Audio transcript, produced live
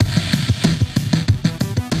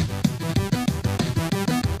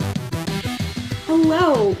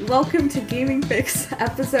Hello, welcome to Gaming Fix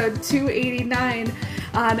episode 289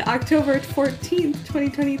 on October 14th,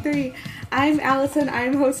 2023. I'm Allison,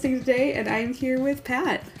 I'm hosting today, and I'm here with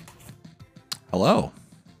Pat. Hello.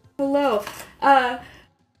 Hello. So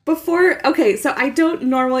I don't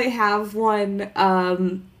normally have one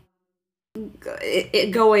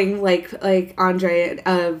going like Andre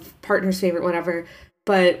of Partner's Favorite, whatever.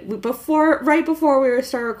 But right before we were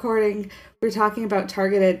start recording, we were talking about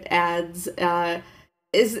targeted ads.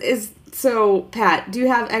 So Pat, do you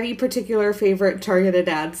have any particular favorite targeted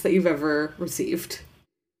ads that you've ever received?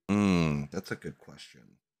 That's a good question.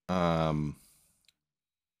 I've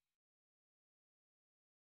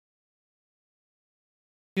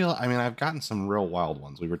gotten some real wild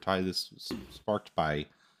ones. This was sparked by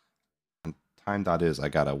on Time.is. I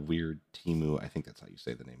got a weird Temu, I think that's how you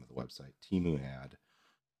say the name of the website, Temu ad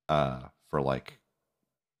for like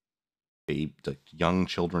young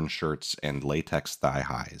children shirts and latex thigh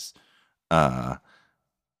highs.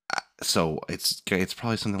 So it's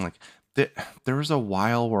probably something like there was a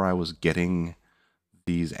while where I was getting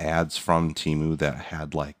these ads from Temu that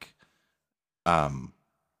had like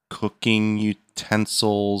cooking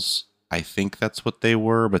utensils. I think that's what they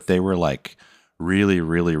were, but they were like really,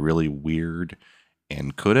 really, really weird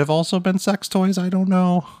and could have also been sex toys. I don't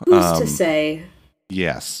know. Who's to say?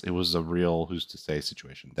 Yes, it was a real who's to say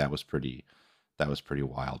situation. That was pretty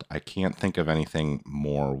wild. I can't think of anything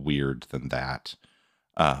more weird than that.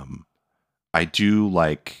 I do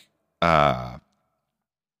like I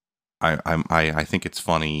think it's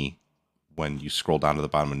funny when you scroll down to the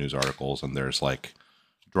bottom of news articles and there's like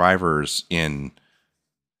drivers in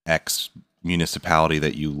X municipality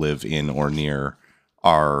that you live in or near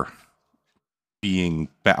are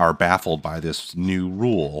baffled by this new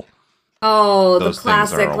rule. Oh, the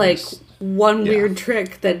classic weird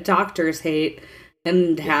trick that doctors hate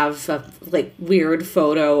and have a like weird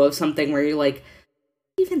photo of something where you're like,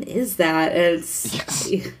 what even is that? And it's yes.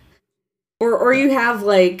 Or you have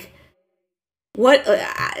like what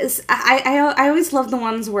I always love the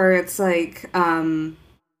ones where it's like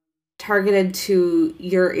targeted to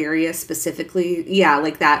your area specifically. Yeah,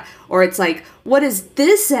 like that. Or it's like, what is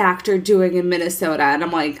this actor doing in Minnesota? And I'm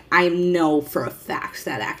like, I know for a fact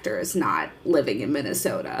that actor is not living in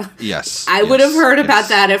Minnesota. Yes. I would have heard about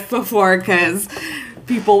that if before, because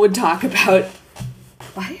people would talk about,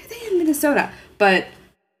 why are they in Minnesota? But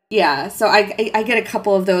yeah, so I get a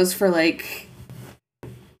couple of those for like,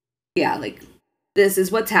 yeah, like, this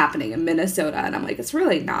is what's happening in Minnesota. And I'm like, it's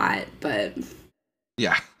really not, but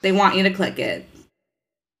yeah, they want you to click it.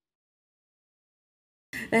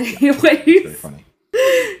 Anyways, very funny.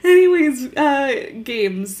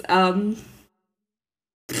 Games.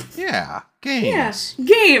 Yeah, games. Yeah,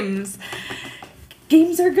 games.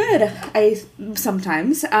 Games are good.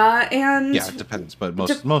 Sometimes. And yeah, it depends, but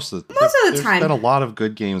most of the time, there's been a lot of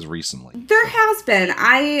good games recently. There has been.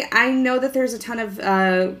 I know that there's a ton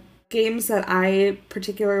of games that I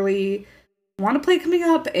particularly want to play coming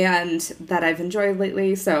up and that I've enjoyed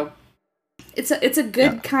lately. So it's a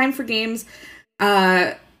good time for games.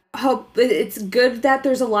 Hope it's good that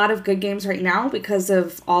there's a lot of good games right now because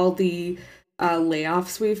of all the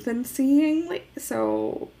layoffs we've been seeing.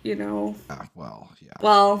 So, you know. Well, yeah.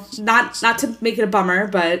 Well, not to make it a bummer,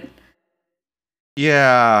 but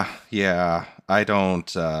yeah. I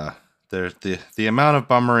don't. There's the amount of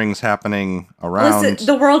bummerings happening around. Listen,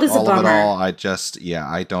 the world is all a bummer. Of it all,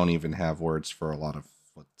 I don't even have words for a lot of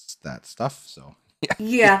what's that stuff. So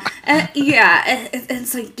yeah.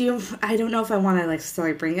 It's like, I don't know if I want to like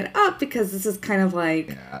slowly bring it up because this is kind of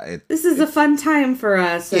like this is a fun time for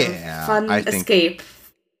us. Yeah, fun escape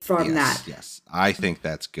from that. Yes, I think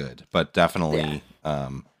that's good, but definitely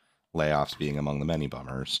layoffs being among the many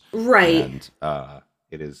bummers, right? And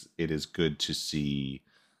it is good to see.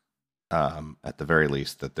 At the very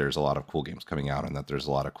least, that there's a lot of cool games coming out, and that there's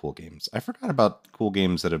a lot of cool games. I forgot about cool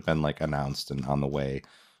games that have been like announced and on the way.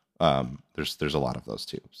 There's a lot of those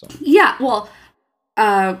too. So yeah, well,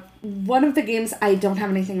 one of the games I don't have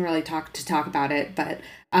anything really to talk about it, but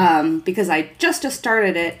because I just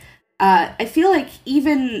started it, I feel like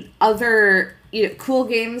even other cool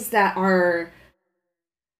games that are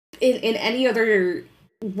in any other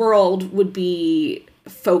world would be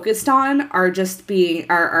focused on are just being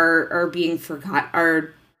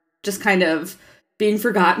just kind of being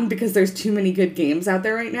forgotten because there's too many good games out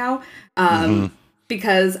there right now.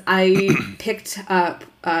 Because I picked up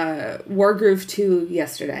Wargroove 2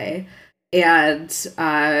 yesterday, and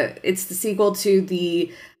it's the sequel to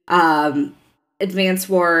the Advance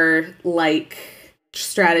War like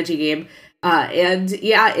strategy game. And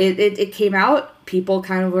yeah, it came out. People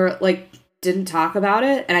kind of were like didn't talk about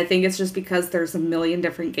it, and I think it's just because there's a million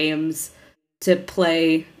different games to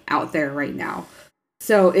play out there right now.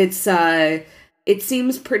 So it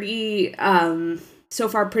seems pretty so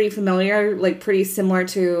far pretty familiar, like pretty similar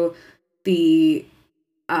to the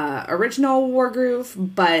original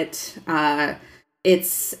Wargroove, but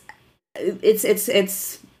it's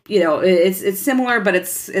you know, it's similar, but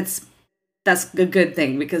it's that's a good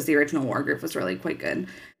thing because the original Wargroove was really quite good.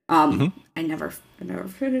 I never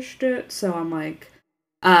finished it, so I'm like,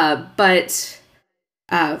 but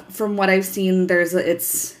from what I've seen,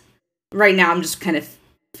 it's right now I'm just kind of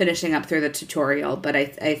finishing up through the tutorial, but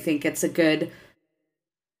I think it's a good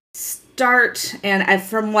start, and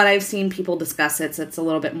from what I've seen people discuss it, so it's a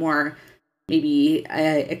little bit more maybe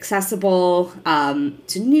accessible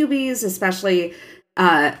to newbies, especially.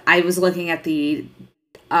 I was looking at the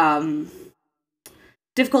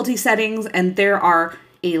difficulty settings, and there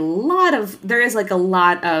is like a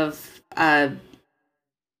lot of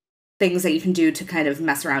things that you can do to kind of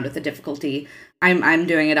mess around with the difficulty. I'm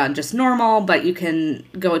doing it on just normal, but you can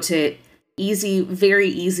go to easy, very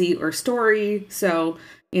easy, or story. So,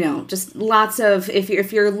 you know, just lots of,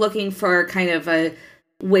 if you're looking for kind of a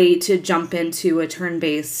way to jump into a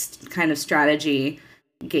turn-based kind of strategy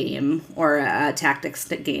game or a tactics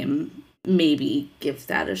game, maybe give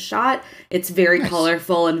that a shot. It's very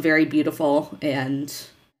colorful and very beautiful, and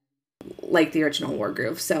like the original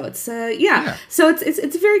Wargroove. So it's so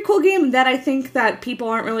it's a very cool game that I think that people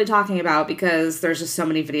aren't really talking about because there's just so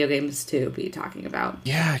many video games to be talking about.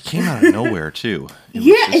 Yeah, it came out of nowhere too.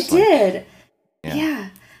 It did. Yeah.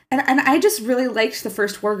 And I just really liked the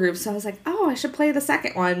first Wargroove, so I was like, oh, I should play the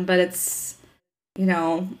second one, but it's, you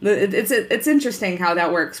know, it's interesting how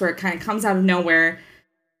that works, where it kind of comes out of nowhere,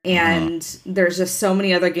 and there's just so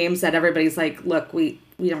many other games that everybody's like, look, we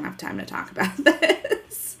don't have time to talk about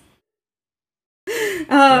this.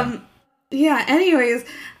 Anyways,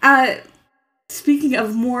 speaking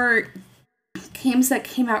of more games that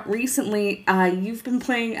came out recently, you've been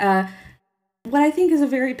playing what I think is a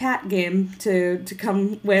very Pat game to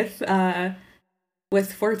come with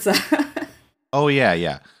Forza. Oh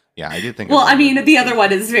yeah. I did think. Well, I mean, the other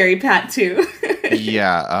one is very Pat too.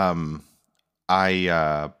 Yeah.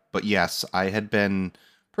 But yes, I had been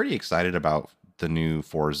pretty excited about the new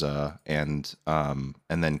Forza, and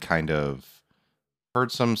then kind of heard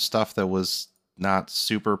some stuff that was not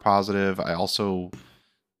super positive. I also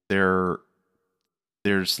there's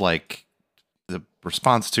like the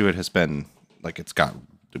response to it has been like it's got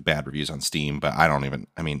bad reviews on Steam, but I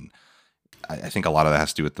think a lot of that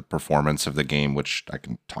has to do with the performance of the game, which I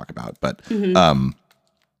can talk about. But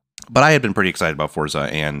but I had been pretty excited about Forza,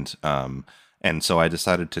 and so I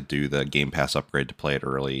decided to do the Game Pass upgrade to play it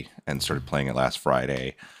early, and started playing it last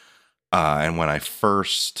Friday. And when I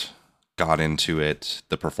first got into it,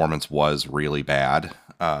 the performance was really bad,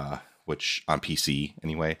 which on PC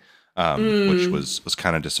anyway, which was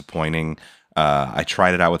kind of disappointing. I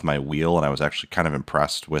tried it out with my wheel, and I was actually kind of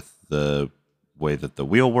impressed with the way that the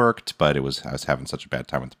wheel worked, but I was having such a bad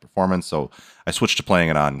time with the performance, so I switched to playing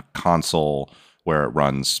it on console, where it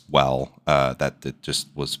runs well. That it just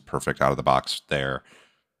was perfect out of the box there.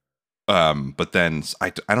 But then I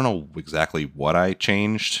don't know exactly what I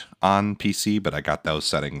changed on PC, but I got those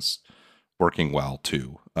settings working well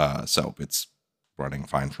too. So it's running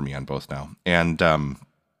fine for me on both now. And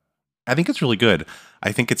I think it's really good.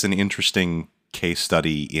 I think it's an interesting case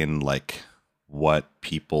study in like what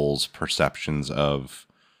people's perceptions of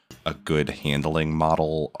a good handling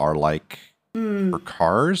model are like for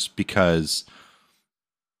cars, because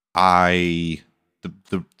the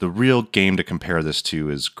real game to compare this to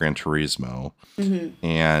is Gran Turismo.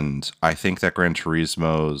 And I think that Gran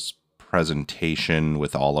Turismo's presentation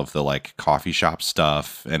with all of the like coffee shop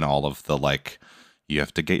stuff and all of the like, you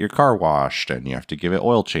have to get your car washed and you have to give it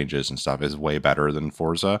oil changes and stuff, is way better than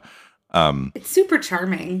Forza. It's super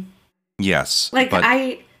charming. Yes. Like,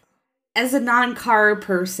 as a non-car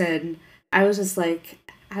person, I was just like,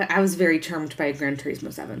 I was very charmed by Gran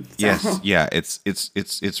Turismo 7. So. Yes, yeah,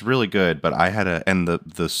 it's really good, but and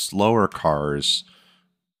the slower cars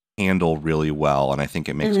handle really well, and I think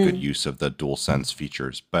it makes good use of the DualSense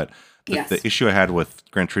features. But the issue I had with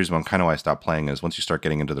Gran Turismo, and kind of why I stopped playing, is once you start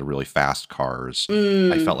getting into the really fast cars,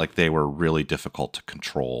 I felt like they were really difficult to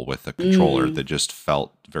control with a controller that just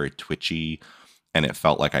felt very twitchy, and it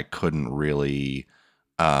felt like I couldn't really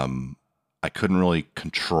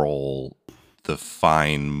control the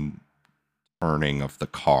fine turning of the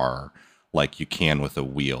car like you can with a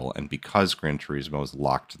wheel. And because Gran Turismo is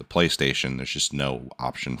locked to the PlayStation, there's just no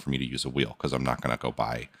option for me to use a wheel, because I'm not going to go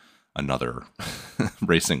buy another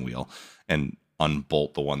racing wheel and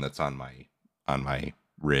unbolt the one that's on my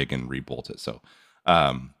rig and rebolt it. So,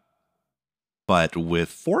 um, but with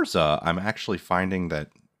Forza, I'm actually finding that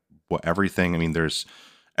everything. I mean, there's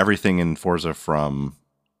everything in Forza from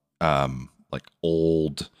like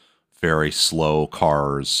old, very slow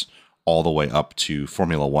cars all the way up to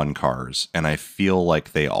Formula One cars, and I feel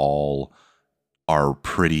like they all are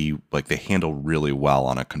pretty like they handle really well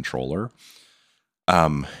on a controller.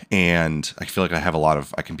 And I feel like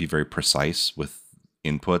I can be very precise with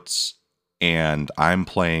inputs, and I'm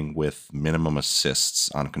playing with minimum assists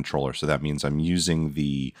on controller. So that means I'm using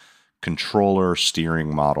the controller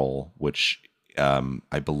steering model, which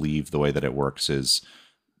I believe the way that it works is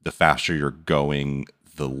the faster you're going,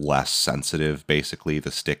 the less sensitive basically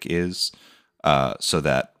the stick is. So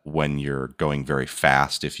that when you're going very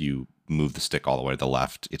fast, if you move the stick all the way to the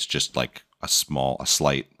left, it's just like a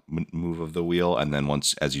slight move of the wheel, and then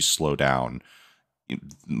as you slow down,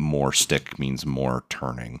 more stick means more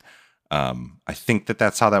turning. I think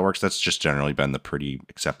that's how that works. That's just generally been the pretty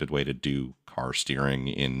accepted way to do car steering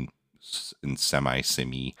in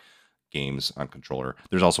semi games on controller.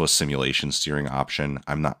 There's also a simulation steering option.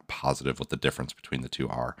 I'm not positive what the difference between the two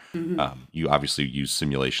are. You obviously use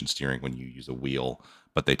simulation steering when you use a wheel,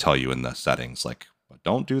 but they tell you in the settings like,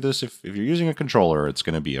 don't do this if you're using a controller. It's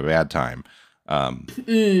going to be a bad time.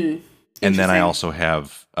 And then I also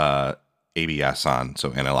have ABS on,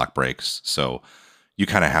 so anti-lock brakes. So you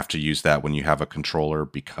kind of have to use that when you have a controller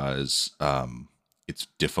because it's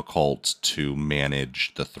difficult to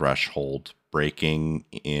manage the threshold braking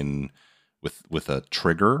with a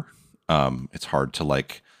trigger. It's hard to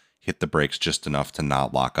like hit the brakes just enough to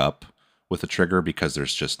not lock up with a trigger because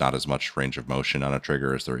there's just not as much range of motion on a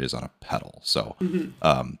trigger as there is on a pedal. So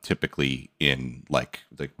typically in like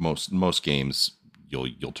most games,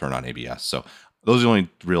 you'll turn on ABS. So those are the only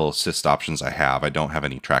real assist options I have. I don't have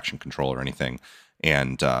any traction control or anything.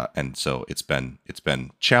 And so it's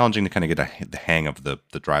been challenging to kind of get the hang of the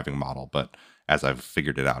driving model, but as I've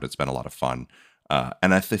figured it out, it's been a lot of fun.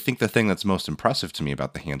 And I think the thing that's most impressive to me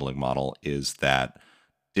about the handling model is that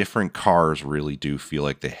different cars really do feel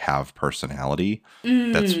like they have personality.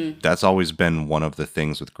 That's always been one of the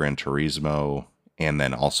things with Gran Turismo, and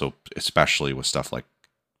then also especially with stuff like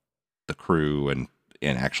The Crew and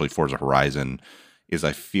actually Forza Horizon, is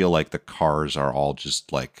I feel like the cars are all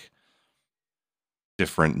just like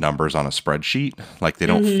different numbers on a spreadsheet. Like they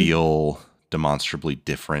don't feel demonstrably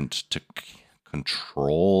different to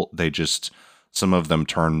control. They just, some of them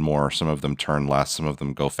turn more, some of them turn less, some of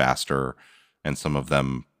them go faster, and some of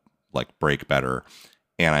them like brake better.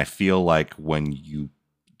 And I feel like when you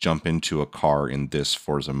jump into a car in this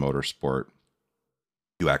Forza Motorsport,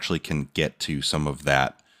 you actually can get to some of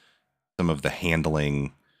the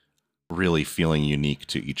handling really feeling unique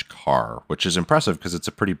to each car, which is impressive because it's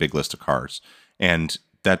a pretty big list of cars. And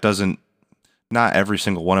that not every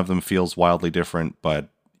single one of them feels wildly different, but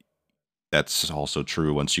that's also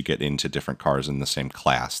true once you get into different cars in the same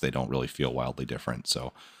class. They don't really feel wildly different.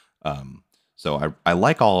 So, I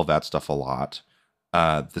like all of that stuff a lot.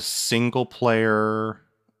 The single player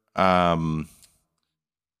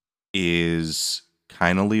is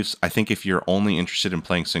kind of leaves. I think if you're only interested in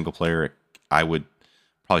playing single player, I would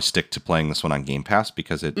probably stick to playing this one on Game Pass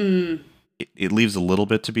because it leaves a little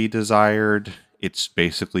bit to be desired. It's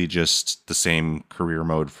basically just the same career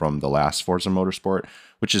mode from the last Forza Motorsport,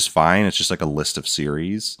 which is fine. It's just like a list of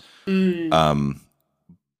series. And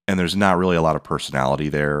there's not really a lot of personality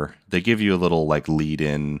there. They give you a little like lead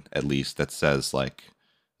in at least that says like,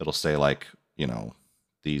 it'll say like, you know,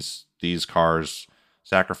 these cars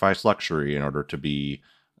sacrifice luxury in order to be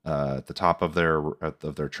at the top of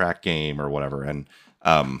their track game or whatever. And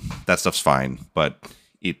that stuff's fine. But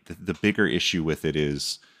the bigger issue with it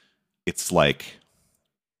is it's like,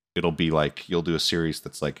 it'll be like, you'll do a series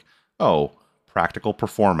that's like, oh, practical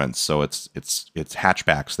performance. So it's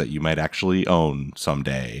hatchbacks that you might actually own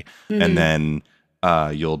someday. And then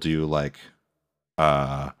you'll do like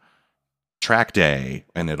track day,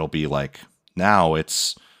 and it'll be like, now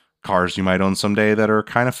it's cars you might own someday that are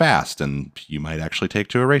kind of fast and you might actually take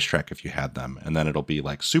to a racetrack if you had them. And then it'll be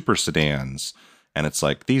like super sedans, and it's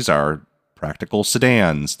like, these are practical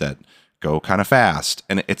sedans that go kind of fast.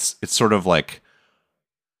 And it's sort of like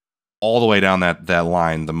all the way down that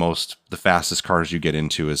line. The fastest cars you get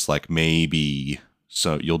into is like, maybe,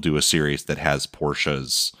 so you'll do a series that has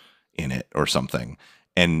Porsches in it or something.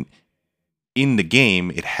 And in the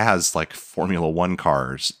game, it has like Formula One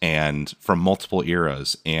cars and from multiple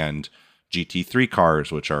eras, and GT3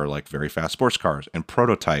 cars, which are like very fast sports cars, and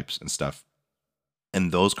prototypes and stuff.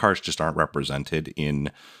 And those cars just aren't represented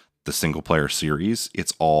in the single player series.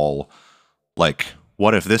 It's all like,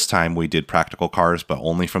 what if this time we did practical cars, but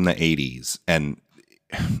only from the 80s? And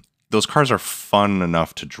those cars are fun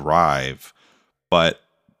enough to drive, but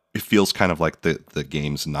it feels kind of like the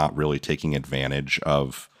game's not really taking advantage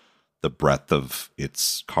of the breadth of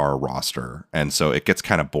its car roster. And so it gets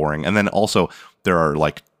kind of boring. And then also there are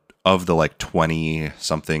like, of the like 20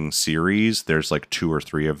 something series, there's like 2 or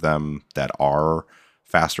 3 of them that are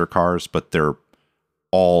faster cars, but they're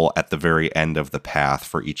all at the very end of the path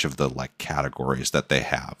for each of the like categories that they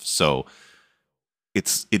have. So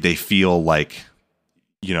they feel like,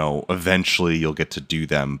 eventually you'll get to do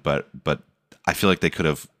them, but I feel like they could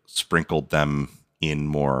have sprinkled them in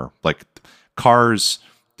more. Like cars,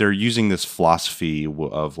 they're using this philosophy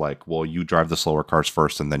of like, well, you drive the slower cars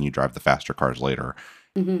first and then you drive the faster cars later.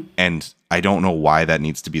 Mm-hmm. And I don't know why that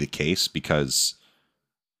needs to be the case, because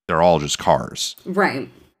they're all just cars. Right.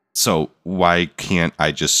 So why can't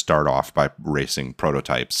I just start off by racing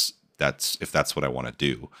prototypes? If that's what I want to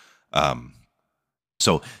do.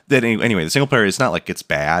 So then anyway, the single player is not like it's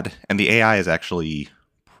bad, and the AI is actually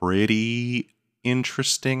pretty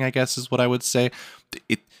interesting, I guess is what I would say.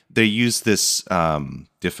 They use this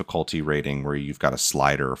difficulty rating where you've got a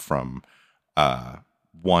slider from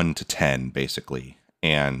 1 to 10 basically,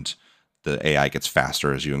 and the AI gets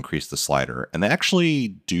faster as you increase the slider. And they actually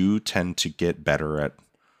do tend to get better at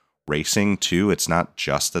racing too. It's not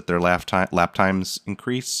just that their lap times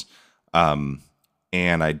increase. And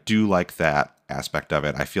I do like that aspect of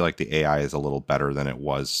it. I feel like the AI is a little better than it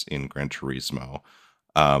was in Gran Turismo.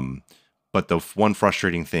 But the one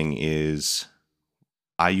frustrating thing is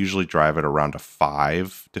I usually drive it around a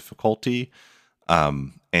 5 difficulty.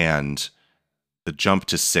 And the jump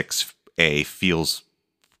to 6A feels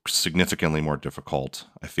significantly more difficult,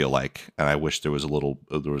 I feel like. And I wish there was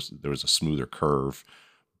there was a smoother curve.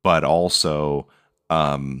 But also,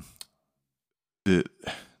 the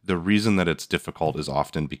reason that it's difficult is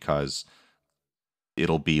often because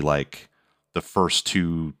it'll be like the first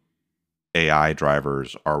 2 AI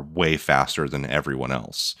drivers are way faster than everyone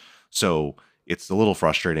else. So it's a little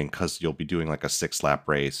frustrating because you'll be doing like a 6-lap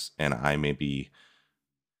race and I maybe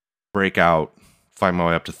break out, find my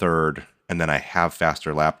way up to 3rd, and then I have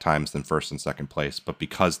faster lap times than 1st and 2nd place. But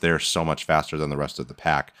because they're so much faster than the rest of the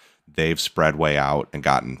pack, they've spread way out and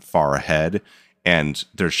gotten far ahead, and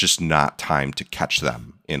there's just not time to catch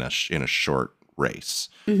them in a short race.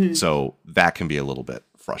 Mm-hmm. So that can be a little bit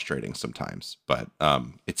frustrating sometimes, but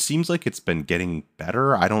it seems like it's been getting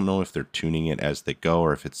better. I don't know if they're tuning it as they go,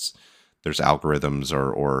 or if there's algorithms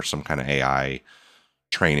or some kind of AI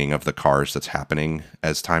training of the cars that's happening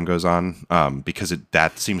as time goes on, because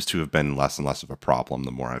that seems to have been less and less of a problem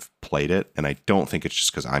the more I've played it. And I don't think it's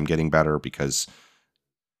just because I'm getting better, because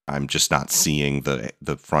I'm just not seeing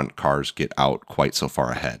the front cars get out quite so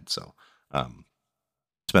far ahead. So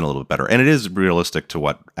it's been a little bit better, and it is realistic to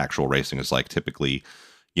what actual racing is like. Typically,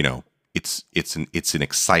 it's an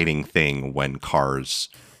exciting thing when cars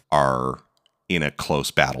are in a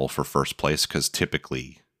close battle for first place, because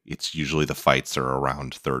typically it's usually the fights are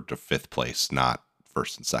around 3rd to 5th place, not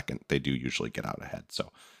 1st and 2nd. They do usually get out ahead,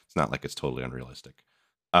 so it's not like it's totally unrealistic.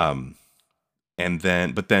 But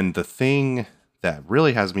then the thing that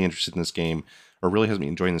really has me interested in this game, or really has me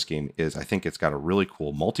enjoying this game, is I think it's got a really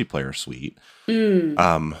cool multiplayer suite.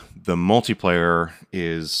 The multiplayer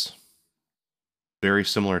is very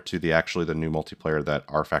similar to the new multiplayer that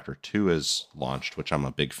rFactor 2 has launched, which I'm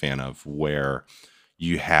a big fan of, where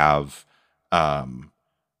you have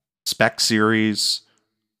spec series.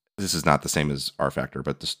 This is not the same as rFactor,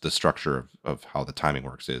 but the structure of how the timing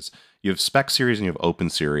works is you have spec series and you have open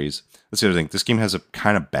series. That's the other thing. This game has a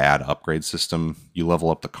kind of bad upgrade system. You level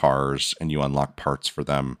up the cars and you unlock parts for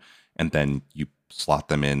them, and then you slot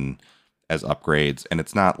them in as upgrades. And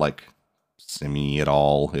it's not like simi at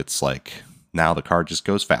all. It's like now the car just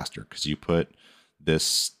goes faster because you put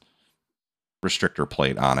this restrictor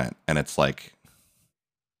plate on it. And it's like,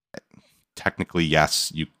 technically,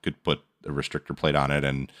 yes, you could put a restrictor plate on it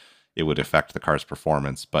and it would affect the car's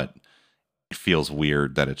performance, but it feels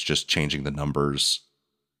weird that it's just changing the numbers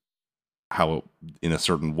in a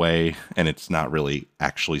certain way, and it's not really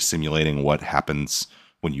actually simulating what happens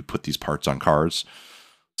when you put these parts on cars.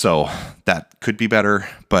 So that could be better,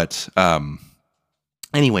 but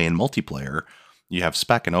anyway, in multiplayer, you have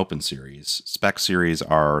spec and open series. Spec series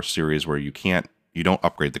are series where you don't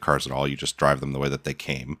upgrade the cars at all. You just drive them the way that they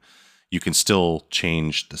came. You can still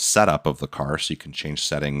change the setup of the car, so you can change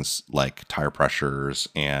settings like tire pressures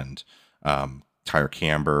and tire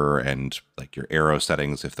camber and like your aero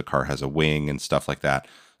settings if the car has a wing and stuff like that.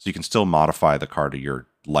 So you can still modify the car to your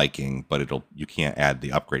liking, but you can't add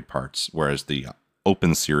the upgrade parts. Whereas the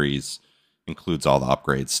open series includes all the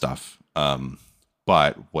upgrade stuff.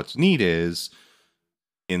 But what's neat is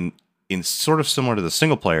in in sort of similar to the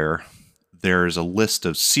single player, there's a list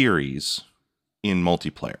of series in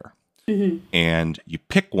multiplayer. And you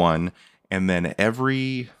pick one, and then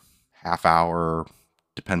every half hour,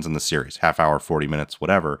 depends on the series, half hour, 40 minutes,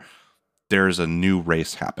 whatever, there's a new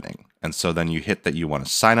race happening. And so then you hit that you want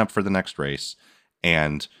to sign up for the next race,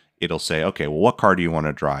 and it'll say, okay, well, what car do you want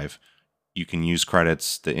to drive? You can use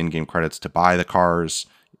credits, the in-game credits, to buy the cars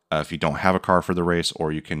if you don't have a car for the race,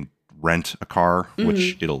 or you can rent a car,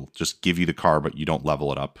 which it'll just give you the car, but you don't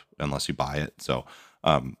level it up unless you buy it. So,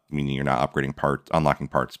 meaning you're not upgrading unlocking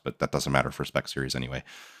parts, but that doesn't matter for spec series anyway.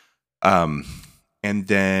 And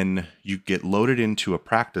then you get loaded into a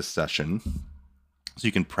practice session, so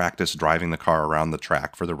you can practice driving the car around the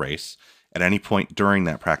track for the race. At any point during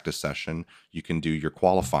that practice session, you can do your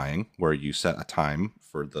qualifying, where you set a time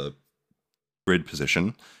for the grid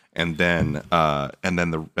position, and then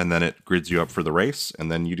it grids you up for the race,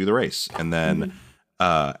 and then you do the race, and then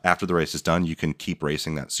after the race is done, you can keep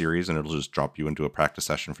racing that series, and it'll just drop you into a practice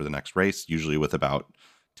session for the next race, usually with about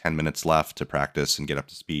 10 minutes left to practice and get up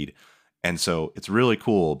to speed. And so it's really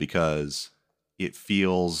cool because it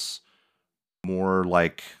feels more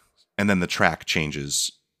like, and then the track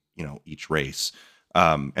changes, each race.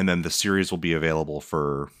 And then the series will be available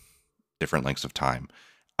for different lengths of time.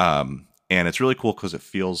 And it's really cool because it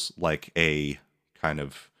feels like a kind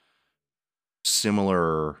of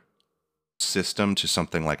similar system to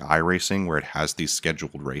something like iRacing, where it has these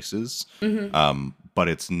scheduled races, but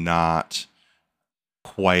it's not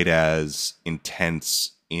quite as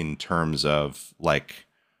intense in terms of like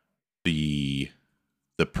the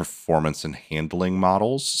performance and handling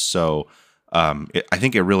models. So I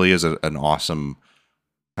think it really is an awesome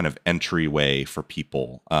kind of entryway for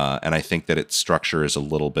people, and I think that its structure is a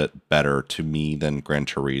little bit better to me than Gran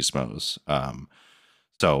Turismo's.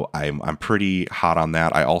 So I'm pretty hot on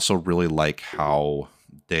that. I also really like how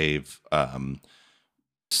they've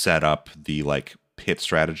set up the like pit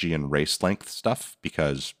strategy and race length stuff,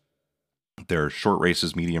 because there are short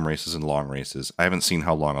races, medium races, and long races. I haven't seen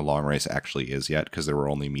how long a long race actually is yet, because there were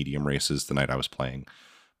only medium races the night I was playing.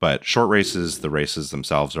 But short races, the races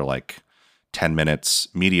themselves are like 10 minutes.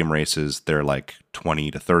 Medium races, they're like 20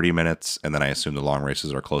 to 30 minutes. And then I assume the long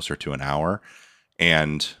races are closer to an hour.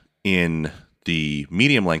 And in the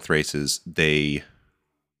medium length races, they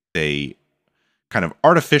kind of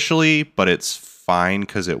artificially, but it's fine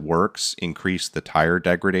because it works, increase the tire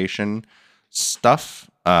degradation stuff.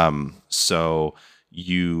 So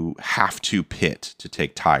you have to pit to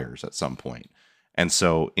take tires at some point. And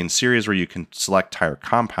so in series where you can select tire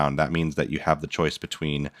compound, that means that you have the choice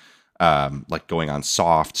between like going on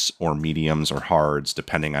softs or mediums or hards,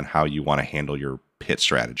 depending on how you want to handle your pit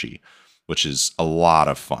strategy, which is a lot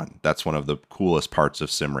of fun. That's one of the coolest parts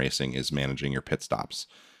of sim racing, is managing your pit stops.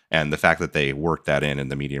 And the fact that they work that in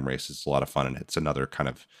the medium race is a lot of fun. And it's another kind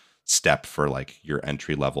of step for like your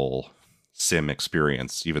entry level sim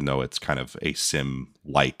experience, even though it's kind of a sim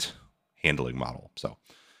light handling model. So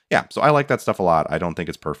yeah, so I like that stuff a lot. I don't think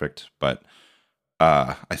it's perfect, but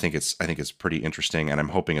I think it's pretty interesting, and I'm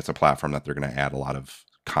hoping it's a platform that they're going to add a lot of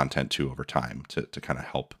content to over time to kind of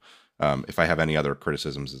help. If I have any other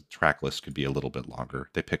criticisms, the track list could be a little bit longer.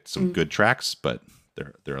 They picked some good tracks, but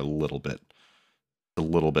they're a little bit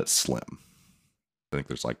slim. I think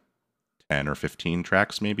there's like 10 or 15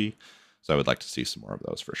 tracks maybe, so I would like to see some more of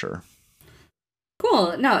those for sure.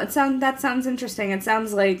 Cool. No, that sounds interesting. It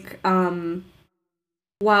sounds like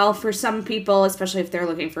while for some people, especially if they're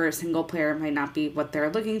looking for a single player, it might not be what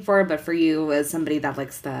they're looking for, but for you as somebody that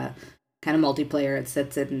likes the kind of multiplayer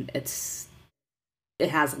it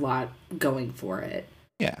has a lot going for it.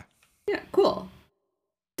 Yeah. Yeah, cool.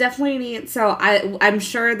 Definitely neat. So I'm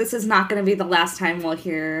sure this is not going to be the last time we'll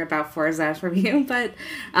hear about Forza from you, but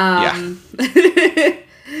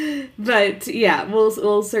but yeah,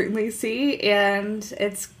 we'll certainly see, and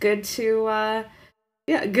it's good to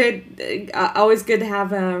always good to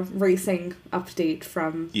have a racing update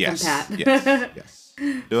from Pat. yes.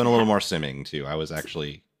 Doing a little more simming too. I was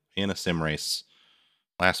actually in a sim race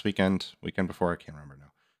last weekend before, I can't remember now.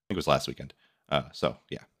 I think it was last weekend. So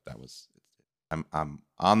yeah, I'm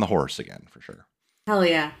on the horse again for sure. Hell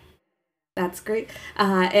yeah. That's great.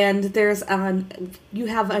 And there's you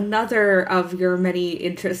have another of your many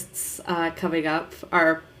interests coming up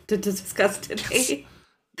to discuss today.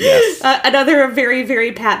 Yes. Another very,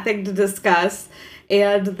 very Pat thing to discuss,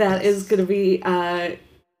 and that is going to be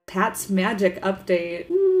Pat's Magic update.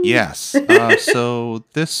 Yes. So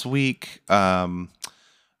this week, the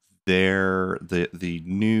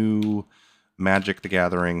new Magic the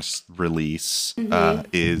Gathering release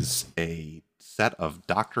is a set of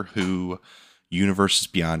Doctor Who Universes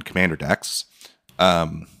Beyond Commander decks.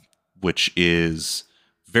 which is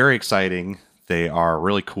very exciting. They are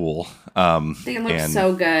really cool. They look And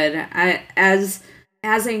so good. As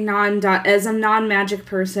a non magic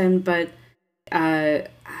person, but man,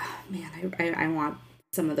 I want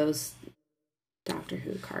some of those Doctor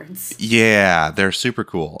Who cards. yeah, they're super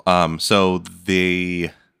cool. So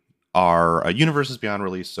they are a Universes Beyond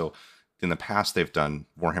release. So in the past, they've done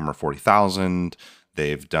Warhammer 40,000.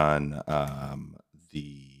 They've done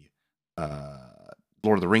the uh,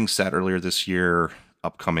 Lord of the Rings set earlier this year.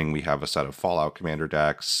 Upcoming, we have a set of Fallout Commander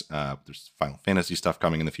decks. There's Final Fantasy stuff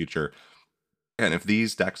coming in the future. And if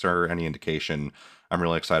these decks are any indication, I'm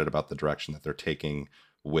really excited about the direction that they're taking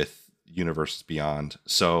with Universes Beyond.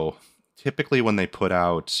 So typically when they put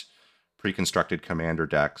out pre-constructed commander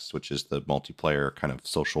decks, which is the multiplayer kind of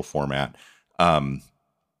social format, um,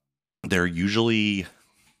 they're usually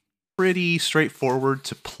pretty straightforward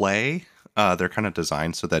to play. They're kind of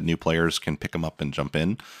designed so that new players can pick them up and jump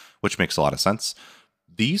in, which makes a lot of sense.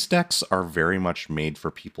 These decks are very much made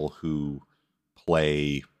for people who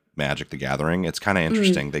play Magic the Gathering. It's kind of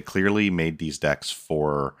interesting. They clearly made these decks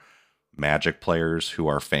for Magic players who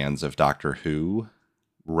are fans of Doctor Who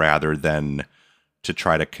rather than to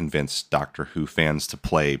try to convince Doctor Who fans to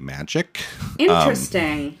play Magic.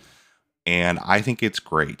 Interesting. And I think it's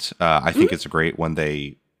great. I think it's great when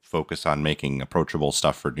they focus on making approachable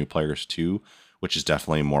stuff for new players too, which is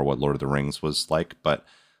definitely more what Lord of the Rings was like. But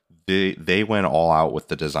they went all out with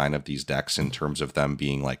the design of these decks in terms of them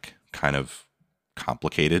being like kind of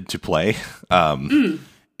complicated to play.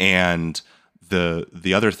 And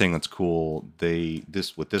the other thing that's cool,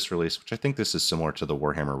 with this release, which I think this is similar to the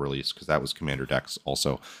Warhammer release because that was commander decks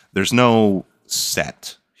also. There's no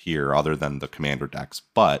set here other than the commander decks,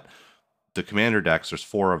 but the commander decks, there's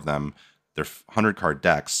 4 of them. They're 100 card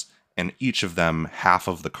decks, and each of them, half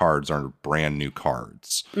of the cards are brand new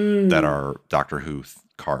cards that are Doctor Who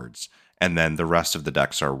cards. And then the rest of the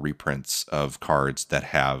decks are reprints of cards that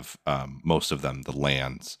have, most of them, the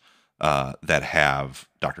lands that have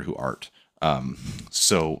Doctor Who art.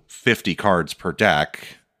 So 50 cards per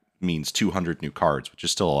deck means 200 new cards, which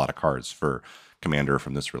is still a lot of cards for Commander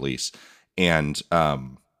from this release. And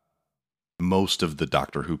most of the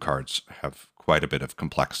Doctor Who cards have quite a bit of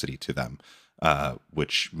complexity to them,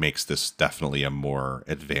 which makes this definitely a more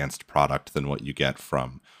advanced product than what you get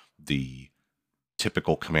from the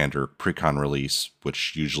typical Commander Precon release,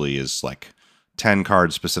 which usually is like 10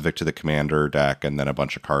 cards specific to the Commander deck and then a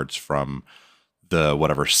bunch of cards from the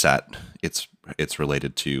whatever set it's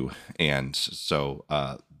related to. And so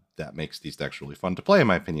that makes these decks really fun to play, in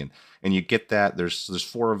my opinion. And you get that there's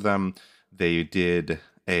 4 of them. They did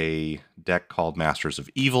a deck called Masters of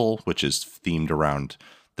Evil, which is themed around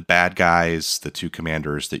the bad guys, the 2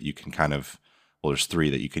 commanders that you can kind of, well, there's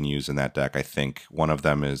 3 that you can use in that deck. I think one of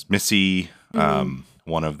them is Missy,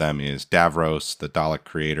 one of them is Davros, the Dalek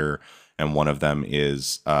creator, and one of them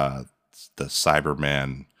is the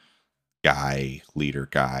Cyberman leader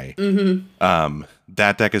guy.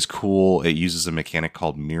 That deck is cool. It uses a mechanic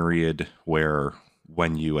called Myriad, where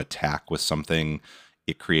when you attack with something,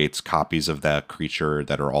 it creates copies of that creature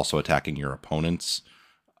that are also attacking your opponents,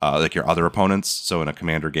 like your other opponents. So in a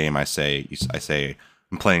commander game, I say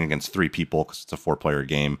I'm playing against 3 people because it's a 4-player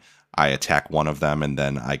game. I attack one of them, and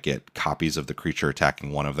then I get copies of the creature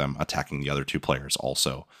attacking one of them, attacking the other 2 players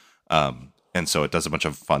also. And so it does a bunch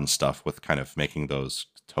of fun stuff with kind of making those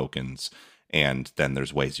tokens. And then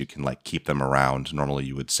there's ways you can like keep them around. Normally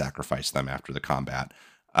you would sacrifice them after the combat.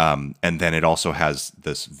 And then it also has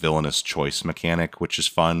this villainous choice mechanic, which is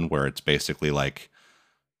fun, where it's basically like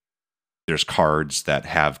there's cards that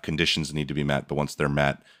have conditions that need to be met, but once they're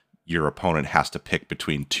met, your opponent has to pick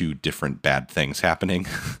between 2 different bad things happening,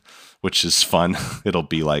 which is fun. It'll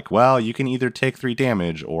be like, well, you can either take 3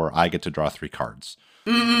 damage or I get to draw 3 cards.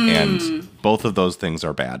 And both of those things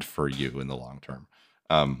are bad for you in the long term.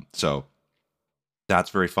 So that's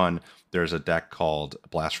very fun. There's a deck called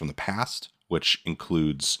Blast from the Past, which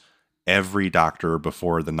includes every Doctor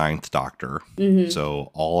before the 9th Doctor. So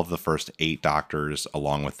all of the first 8 Doctors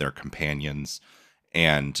along with their companions.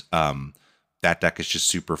 And that deck is just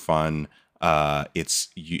super fun.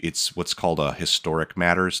 It's what's called a Historic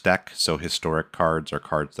Matters deck. So historic cards are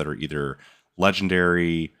cards that are either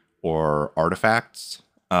legendary or artifacts.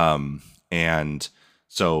 And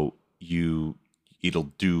so it'll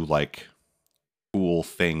do like cool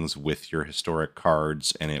things with your historic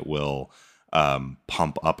cards, and it will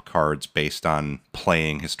pump up cards based on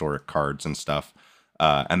playing historic cards and stuff.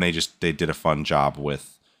 And they did a fun job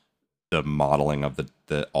with the modeling of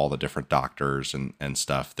the all the different Doctors and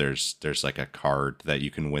stuff. There's like a card that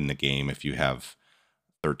you can win the game if you have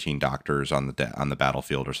 13 Doctors on the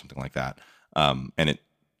battlefield or something like that. And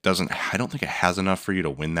doesn't. I don't think it has enough for you to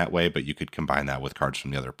win that way, but you could combine that with cards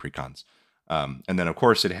from the other precons. And then of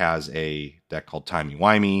course it has a deck called Timey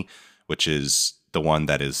Wimey, which is the one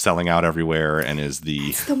that is selling out everywhere and is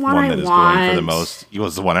It's the one one I that is going for the want. most. It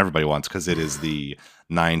was the one everybody wants because it is the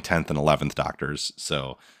 9th, 10th, and 11th Doctors.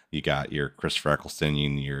 So you got your Christopher Eccleston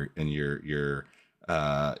and your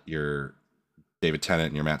David Tennant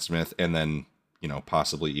and your Matt Smith, and then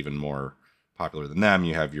possibly even more popular than them,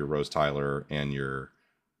 you have your Rose Tyler and your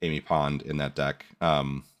Amy Pond in that deck.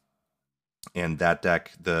 And that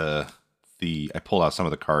deck, I pulled out some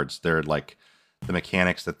of the cards. They're like the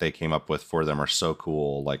mechanics that they came up with for them are so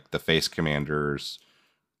cool. Like the face commanders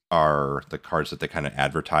are the cards that they kind of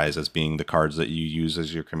advertise as being the cards that you use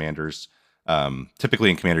as your commanders. Typically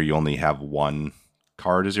in Commander, you only have one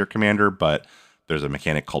card as your commander, but there's a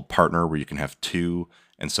mechanic called Partner where you can have two,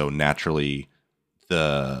 and so naturally,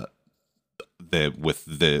 these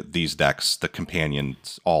decks, the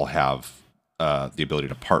companions all have the ability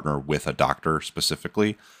to partner with a doctor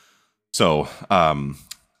specifically. So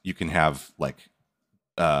you can have like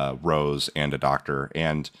Rose and a doctor,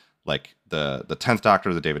 and like the 10th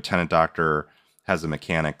Doctor, the David Tennant Doctor, has a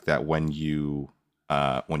mechanic that when you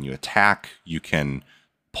attack, you can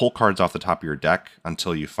pull cards off the top of your deck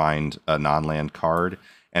until you find a non-land card,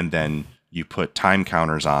 and then you put time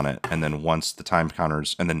counters on it, and then once the time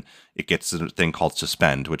counters, and then it gets a thing called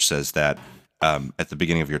suspend, which says that at the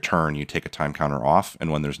beginning of your turn, you take a time counter off, and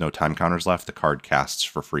when there's no time counters left, the card casts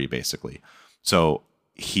for free, basically. So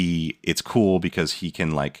it's cool because he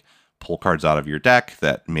can like pull cards out of your deck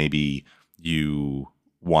that maybe you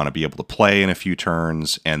want to be able to play in a few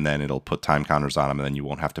turns, and then it'll put time counters on them, and then you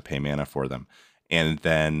won't have to pay mana for them. And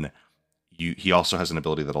then he also has an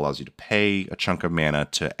ability that allows you to pay a chunk of mana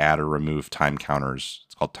to add or remove time counters.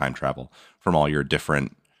 It's called time travel from all your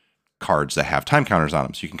different cards that have time counters on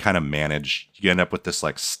them. So you can kind of manage, you end up with this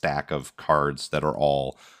like stack of cards that are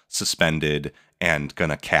all suspended and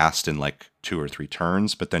gonna cast in like 2 or 3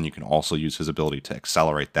 turns, but then you can also use his ability to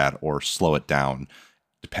accelerate that or slow it down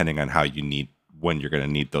depending on how you need, when you're going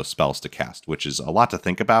to need those spells to cast, which is a lot to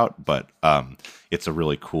think about, but it's a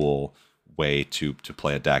really cool way to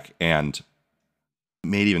play a deck. And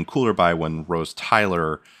made even cooler by when Rose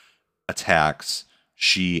Tyler attacks,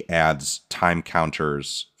 she adds time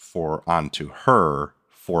counters onto her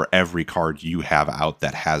for every card you have out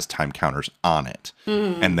that has time counters on it.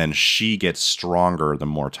 And then she gets stronger the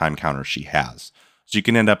more time counters she has. So you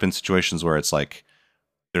can end up in situations where it's like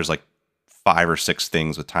there's like 5 or 6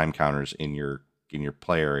 things with time counters in your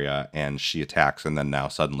play area, and she attacks, and then now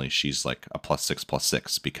suddenly she's like a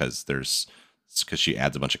 +6/+6 because she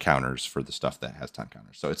adds a bunch of counters for the stuff that has time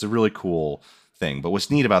counters. So it's a really cool thing. But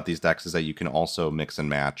what's neat about these decks is that you can also mix and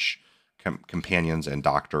match companions and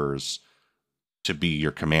doctors to be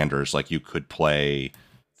your commanders. Like you could play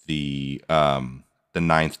the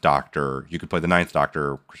 9th Doctor. You could play the 9th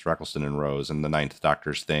Doctor, Chris Eccleston and Rose, and the 9th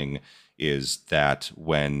Doctor's thing is that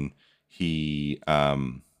when he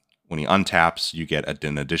untaps, you get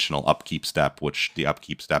an additional upkeep step, which the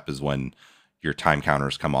upkeep step is when your time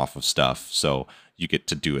counters come off of stuff. So you get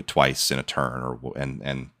to do it twice in a turn,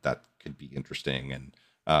 and that could be interesting. And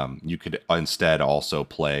you could instead also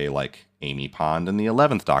play like Amy Pond and the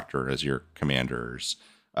 11th Doctor as your commanders,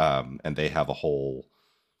 and they have a whole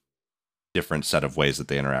different set of ways that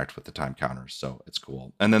they interact with the time counters. So it's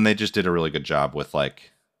cool. And then they just did a really good job with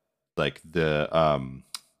like the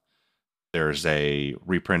there's a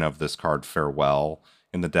reprint of this card Farewell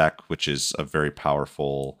in the deck, which is a very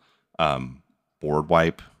powerful board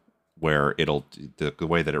wipe, where the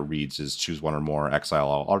way that it reads is choose one or more, exile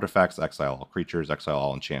all artifacts, exile all creatures, exile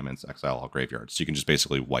all enchantments, exile all graveyards. So you can just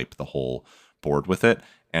basically wipe the whole board with it.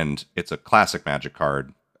 And it's a classic Magic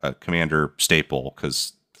card, a commander staple,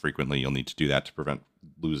 because frequently you'll need to do that to prevent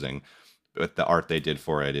losing. But the art they did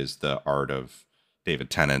for it is the art of David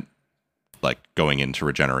Tennant like going into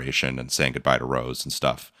regeneration and saying goodbye to Rose and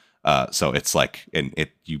stuff. So it's like, and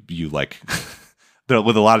you like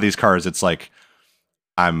with a lot of these cards, it's like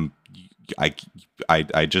I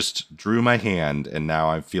just drew my hand and now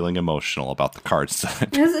I'm feeling emotional about the cards.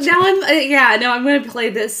 Now I'm gonna play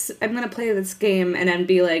this. I'm gonna play this game and then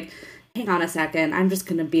be like, hang on a second, I'm just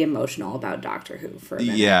gonna be emotional about Doctor Who for a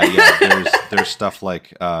minute. Yeah. There's stuff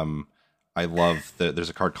like I love there's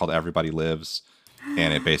a card called Everybody Lives.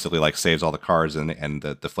 And it basically like saves all the cards, and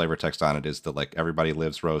the flavor text on it is that like everybody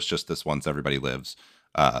lives, Rose, just this once, everybody lives.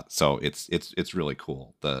 So it's really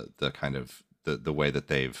cool, the kind of the way that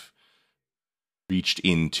they've reached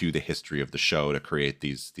into the history of the show to create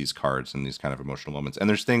these cards and these kind of emotional moments. And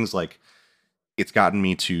there's things like it's gotten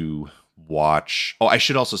me to watch. Oh, I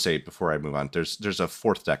should also say before I move on, there's a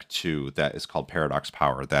fourth deck too that is called Paradox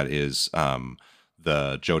Power. That is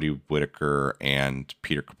the Jodie Whittaker and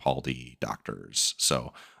Peter Capaldi doctors.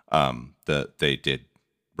 So they did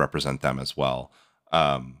represent them as well.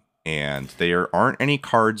 And there aren't any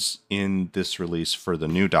cards in this release for the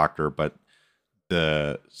new Doctor, but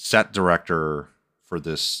the set director for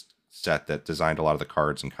this set that designed a lot of the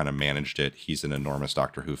cards and kind of managed it, he's an enormous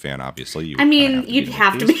Doctor Who fan, obviously. You'd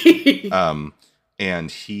have to be.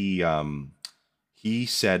 And he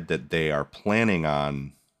said that they are planning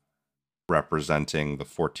on representing the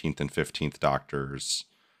 14th and 15th Doctors,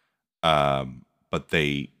 but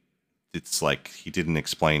it's like he didn't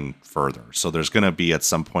explain further. So there's going to be at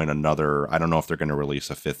some point another, I don't know if they're going to release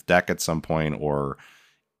a fifth deck at some point, or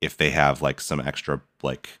if they have like some extra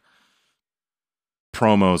like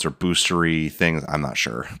promos or boostery things. I'm not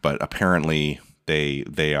sure, but apparently they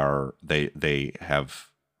have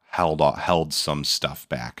held some stuff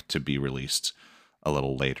back to be released a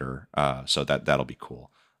little later. So that'll be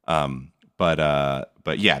cool. But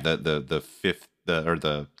yeah, the fifth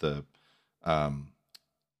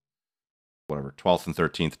whatever 12th and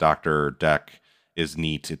 13th Doctor deck is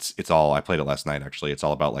neat. It's all, I played it last night actually. It's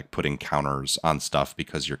all about like putting counters on stuff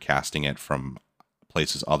because you're casting it from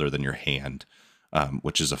places other than your hand,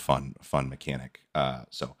 which is a fun mechanic.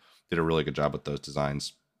 So did a really good job with those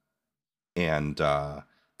designs, and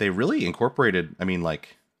they really incorporated, I mean,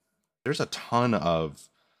 like there's a ton of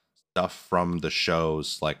stuff from the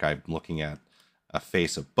shows. Like I'm looking at a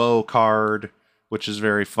Face of Bo card, which is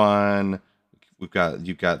very fun. You've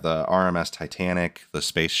got the RMS Titanic, the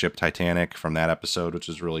spaceship Titanic from that episode, which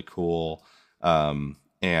is really cool. And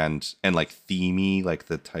like themey, like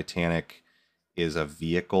the Titanic is a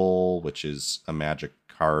vehicle, which is a magic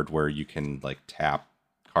card where you can like tap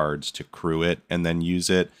cards to crew it and then use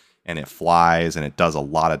it, and it flies and it does a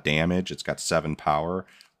lot of damage. It's got 7 power,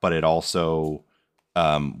 but it also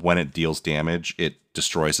when it deals damage, it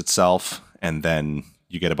destroys itself, and then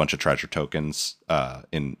you get a bunch of treasure tokens for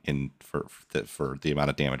the amount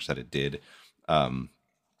of damage that it did,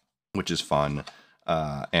 which is fun.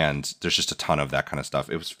 And there's just a ton of that kind of stuff.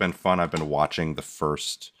 It's been fun. I've been watching the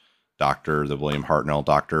first Doctor, the William Hartnell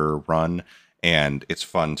Doctor run, and it's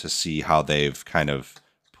fun to see how they've kind of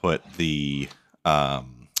put the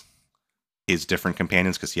his different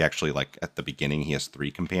companions, because he actually, like at the beginning, he has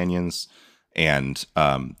 3 companions, and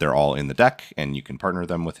they're all in the deck, and you can partner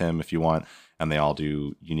them with him if you want, and they all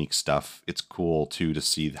do unique stuff. It's cool too to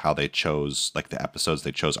see how they chose, like the episodes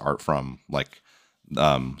they chose art from, like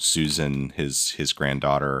Susan, his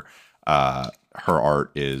granddaughter, her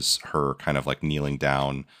art is her kind of like kneeling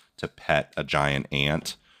down to pet a giant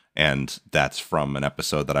ant, and that's from an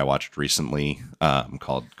episode that I watched recently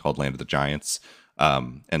called Land of the Giants.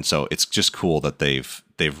 And so it's just cool that they've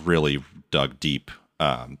really dug deep.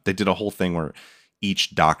 They did a whole thing where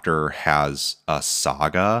each Doctor has a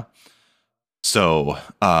saga. So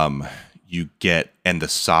you get, and the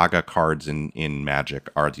saga cards in Magic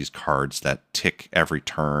are these cards that tick every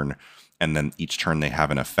turn, and then each turn they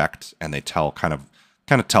have an effect, and they tell kind of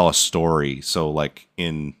tell a story. So like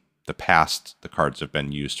in the past, the cards have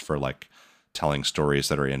been used for like telling stories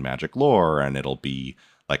that are in Magic lore, and it'll be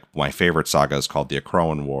like, my favorite saga is called the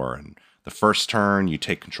Akroan War, and the first turn you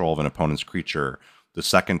take control of an opponent's creature. The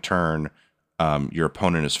second turn, your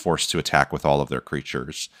opponent is forced to attack with all of their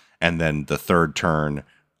creatures. And then the third turn,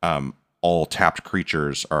 all tapped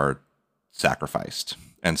creatures are sacrificed.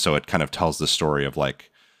 And so it kind of tells the story of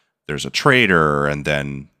like, there's a traitor, and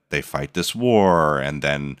then they fight this war, and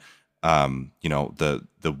then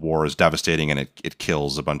the war is devastating, and it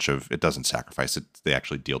kills a bunch of, it doesn't sacrifice it, they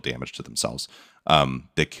actually deal damage to themselves.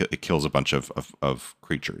 It kills a bunch of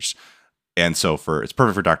creatures. And so it's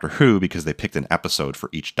perfect for Doctor Who, because they picked an episode for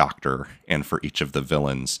each Doctor and for each of the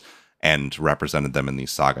villains and represented them in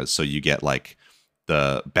these sagas. So you get like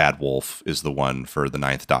the Bad Wolf is the one for the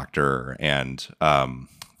 9th Doctor, and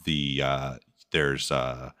there's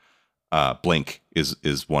Blink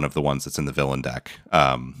is one of the ones that's in the villain deck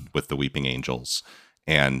with the Weeping Angels.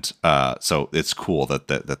 And so it's cool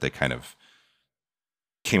that they kind of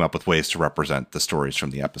came up with ways to represent the stories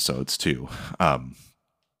from the episodes too.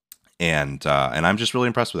 And I'm just really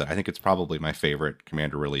impressed with it. I think it's probably my favorite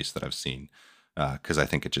Commander release that I've seen, because I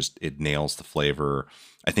think it nails the flavor.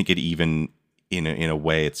 I think it even in a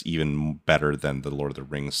way it's even better than the Lord of the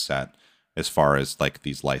Rings set as far as like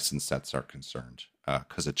these licensed sets are concerned,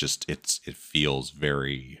 because it feels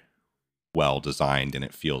very well designed, and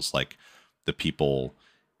it feels like the people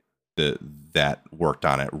that worked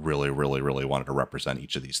on it really, really, really wanted to represent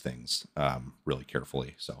each of these things really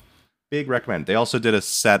carefully. So big recommend. They also did a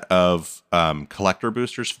set of collector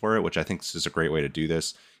boosters for it, which I think is a great way to do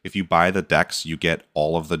this. If you buy the decks, you get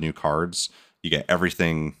all of the new cards. You get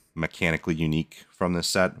everything mechanically unique from this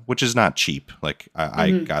set, which is not cheap. Like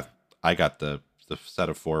I got the set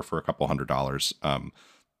of 4 for a couple $100.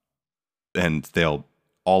 And they'll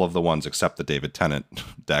all of the ones except the David Tennant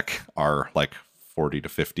deck are like 40 to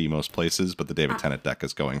 50 most places, but the David Tennant deck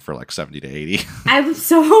is going for like 70 to 80. I'm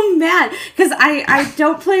so mad because I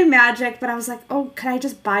don't play Magic, but I was like, oh, can I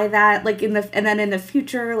just buy that? Like and then in the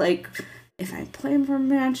future, like if I play more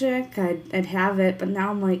Magic, I'd have it. But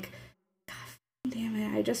now I'm like, God damn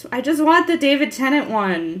it, I just want the David Tennant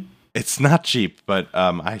one. It's not cheap, but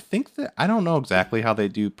I think that I don't know exactly how they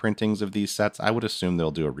do printings of these sets. I would assume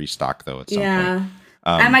they'll do a restock though at some point.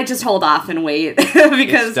 I might just hold off and wait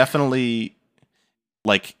because it's definitely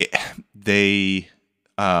like they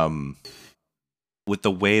with the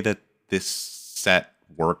way that this set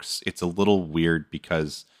works, it's a little weird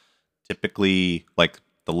because typically like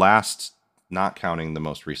the last, not counting the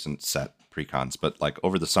most recent set precons, but like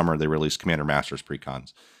over the summer they released Commander Masters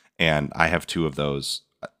precons, and I have 2 of those.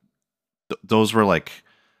 Those were like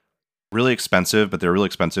really expensive, but they're really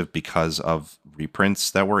expensive because of reprints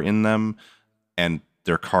that were in them, and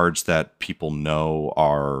they're cards that people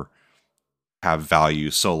know have value.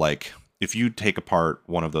 So like if you take apart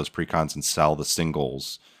one of those precons and sell the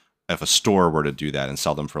singles, if a store were to do that and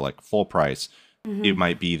sell them for like full price, it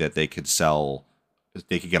might be that they could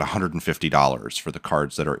get $150 for the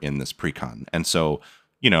cards that are in this precon. And so,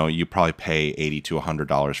 you probably pay $80 to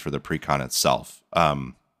 $100 for the precon itself.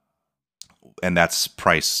 And that's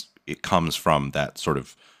price. It comes from that sort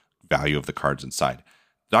of value of the cards inside.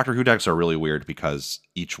 Doctor Who decks are really weird because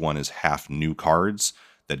each one is half new cards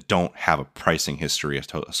that don't have a pricing history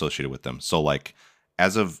associated with them. So like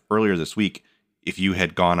as of earlier this week, if you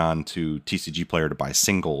had gone on to TCG Player to buy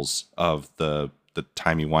singles of the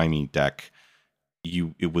timey-wimey deck,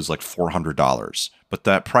 it was like $400. But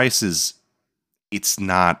that price it's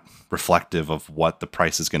not reflective of what the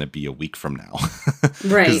price is going to be a week from now.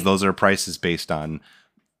 Right. Because those are prices based on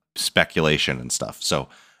speculation and stuff. So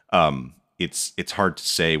it's hard to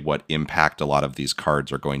say what impact a lot of these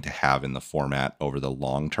cards are going to have in the format over the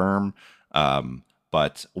long term.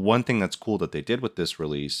 But one thing that's cool that they did with this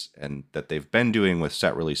release, and that they've been doing with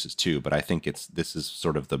set releases too, but I think this is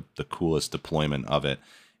sort of the coolest deployment of it.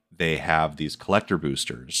 They have these collector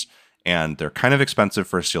boosters, and they're kind of expensive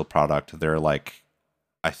for a sealed product. They're like,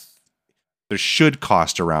 they should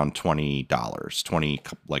cost around $20,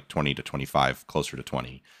 20 to 25, closer to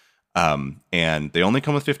 20. And they only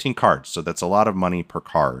come with 15 cards, so that's a lot of money per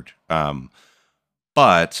card.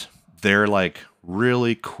 But they're like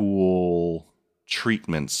really cool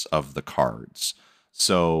treatments of the cards.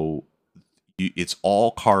 So it's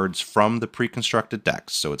all cards from the pre-constructed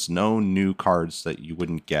decks. So it's no new cards that you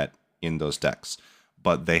wouldn't get in those decks.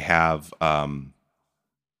 But they have,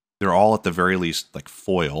 they're all at the very least like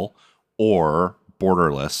foil or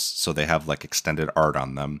borderless. So they have like extended art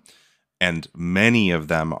on them. And many of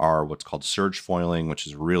them are what's called surge foiling, which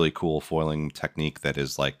is a really cool foiling technique that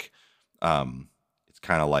is like, it's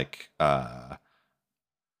kind of like, got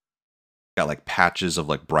like patches of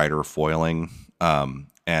like brighter foiling.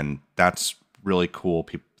 And that's really cool.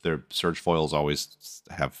 Their surge foils always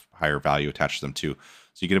have higher value attached to them too.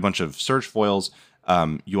 So you get a bunch of surge foils.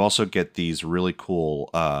 You also get these really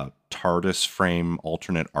cool TARDIS frame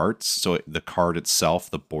alternate arts. So the card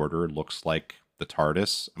itself, the border looks like the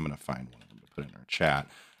TARDIS. I'm going to find one to put in our chat.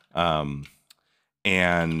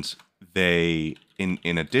 And they,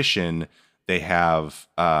 in addition, they have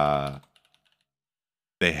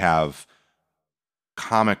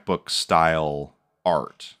comic book style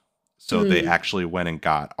art. So they actually went and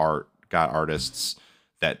got artists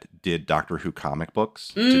that did Doctor Who comic books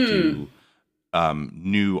to do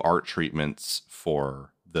new art treatments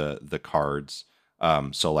for the cards.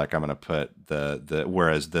 So like I'm gonna put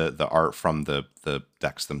whereas the art from the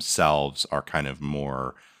decks themselves are kind of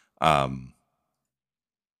more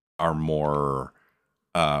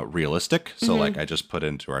realistic. So like I just put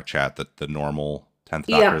into our chat that the normal 10th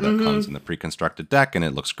Doctor that comes in the pre-constructed deck, and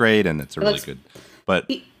it looks great, and it's a really good. But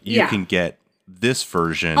you can get this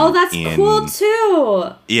version. Oh, that's cool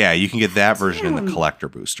too. Yeah, you can get that version in the collector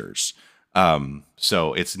boosters.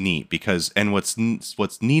 So it's neat because, and what's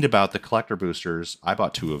neat about the collector boosters, I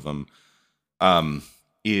bought 2 of them,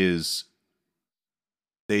 is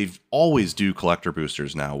they've always do collector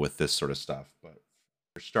boosters now with this sort of stuff. But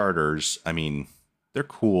for starters, I mean, they're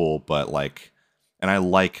cool, but like, and I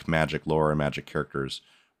like Magic lore and Magic characters,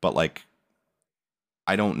 but like,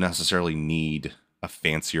 I don't necessarily need a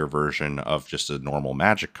fancier version of just a normal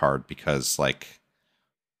Magic card because like,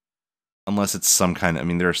 unless it's some kind of, I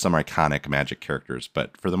mean, there are some iconic Magic characters,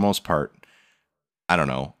 but for the most part, I don't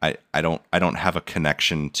know. I don't have a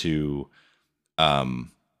connection to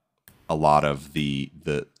um a lot of the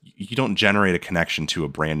you don't generate a connection to a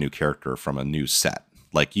brand new character from a new set.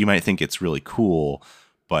 Like you might think it's really cool,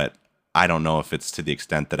 but I don't know if it's to the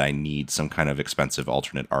extent that I need some kind of expensive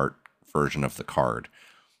alternate art version of the card.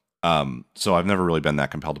 So I've never really been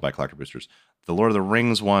that compelled to buy collector boosters. The Lord of the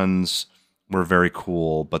Rings ones were very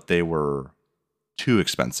cool, but they were too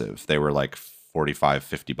expensive. They were like 45,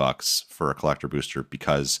 $50 for a collector booster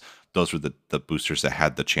because those were the boosters that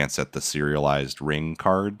had the chance at the serialized ring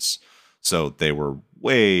cards. So they were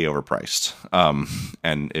way overpriced.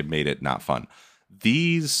 And it made it not fun.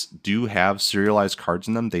 These do have serialized cards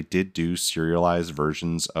in them. They did do serialized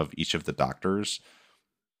versions of each of the doctors,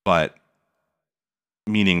 but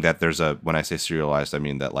meaning that there's a, when I say serialized, I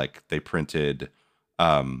mean that like they printed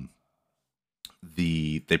um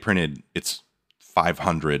they printed it's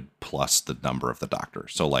 500 plus the number of the doctor.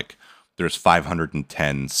 So like there's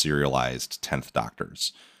 510 serialized 10th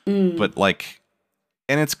doctors. Mm. But like,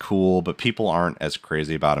 and it's cool, but people aren't as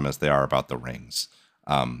crazy about them as they are about the rings.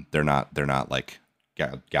 They're not like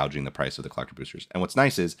gouging the price of the collector boosters. And what's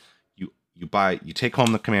nice is you take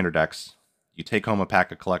home the commander decks, you take home a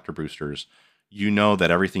pack of collector boosters. You know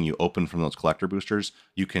that everything you open from those collector boosters,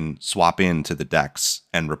 you can swap into the decks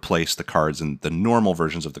and replace the cards and the normal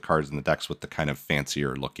versions of the cards in the decks with the kind of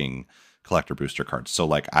fancier looking collector booster cards. So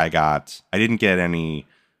like I didn't get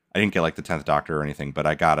like the 10th Doctor or anything, but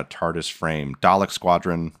I got a TARDIS frame Dalek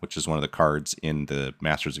Squadron, which is one of the cards in the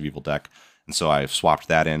Masters of Evil deck. And so I swapped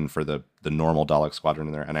that in for the normal Dalek Squadron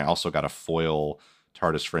in there. And I also got a foil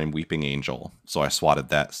TARDIS frame Weeping Angel. So I slotted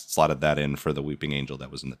that in for the Weeping Angel that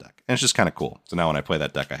was in the deck. And it's just kind of cool. So now when I play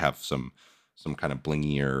that deck, I have some kind of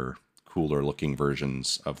blingier, cooler looking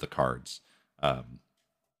versions of the cards,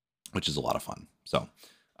 which is a lot of fun. So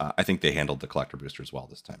I think they handled the collector boosters well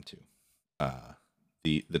this time too.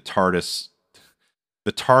 The TARDIS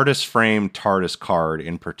frame TARDIS card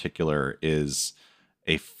in particular is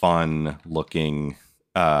a fun looking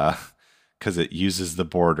because it uses the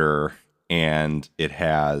border and it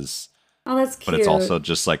has, Oh, that's cute. but it's also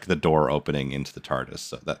just like the door opening into the TARDIS.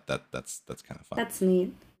 So that's kind of fun. That's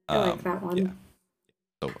neat. I like that one. Yeah.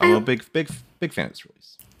 So I'm a big fan of this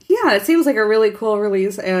release. Yeah, it seems like a really cool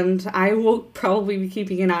release, and I will probably be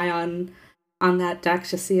keeping an eye on that deck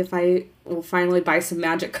to see if I will finally buy some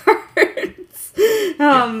Magic cards.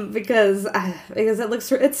 Because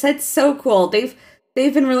it's so cool. They've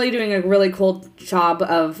been really doing a really cool job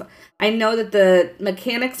of. I know that the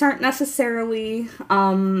mechanics aren't necessarily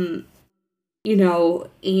aimed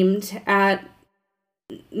at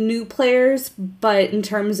new players, but in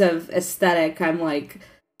terms of aesthetic, I'm like,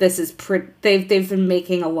 this is they've been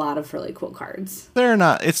making a lot of really cool cards. They're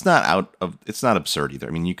not. It's not absurd either. I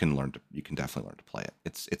mean, you can definitely learn to play it.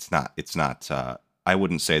 It's not. I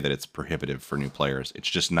wouldn't say that it's prohibitive for new players. It's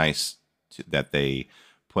just nice that they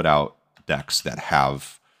put out decks that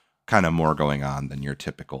have kind of more going on than your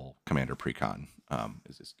typical Commander Precon.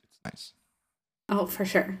 It's nice. Oh, for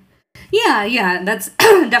sure. Yeah, that's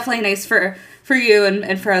definitely nice for you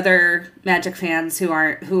and for other Magic fans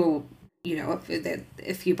who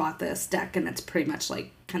if you bought this deck and it's pretty much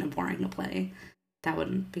like kind of boring to play, that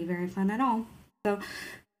wouldn't be very fun at all. So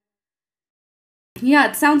yeah,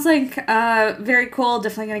 it sounds like very cool.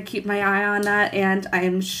 Definitely going to keep my eye on that, and I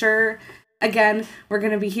am sure. Again, we're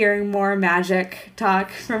going to be hearing more Magic talk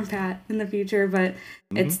from Pat in the future, but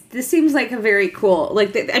this seems like a very cool,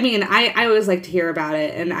 I always like to hear about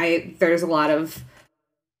it, and there's a lot of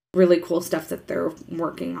really cool stuff that they're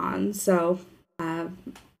working on, so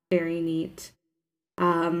very neat.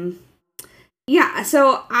 Yeah,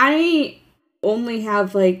 so I only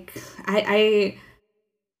have I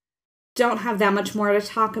don't have that much more to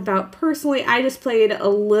talk about personally. I just played a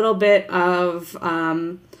little bit of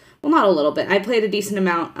well, not a little bit. I played a decent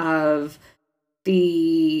amount of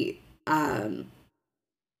the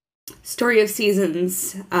Story of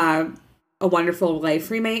Seasons, A Wonderful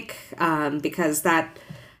Life remake, because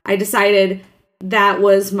I decided that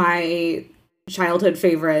was my childhood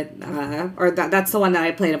favorite, or that's the one that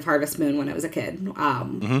I played of Harvest Moon when I was a kid,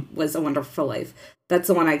 was A Wonderful Life. That's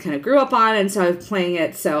the one I kind of grew up on, and so I was playing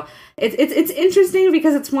it. So it's interesting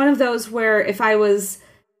because it's one of those where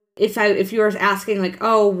if you were asking like,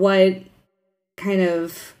 oh, what kind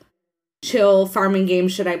of chill farming game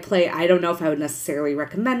should I play? I don't know if I would necessarily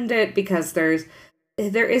recommend it because there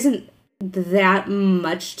isn't that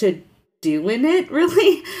much to do in it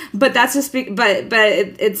really. But that's just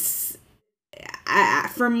it's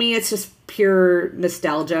for me it's just pure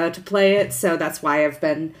nostalgia to play it. So that's why I've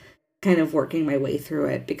been kind of working my way through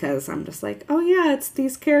it because I'm just like, oh yeah, it's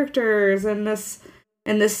these characters and this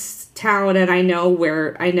town, and I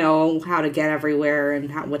know how to get everywhere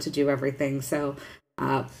and what to do everything. So,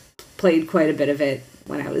 played quite a bit of it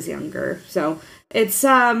when I was younger. So it's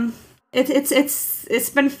been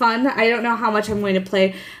fun. I don't know how much I'm going to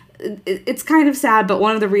play. It's kind of sad, but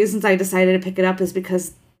one of the reasons I decided to pick it up is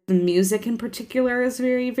because the music in particular is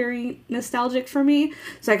very, very nostalgic for me.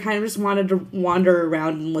 So I kind of just wanted to wander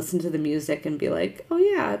around and listen to the music and be like, oh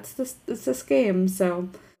yeah, it's this game. So,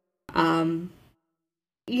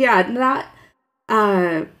 yeah, not,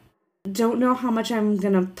 don't know how much I'm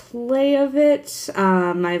gonna play of it.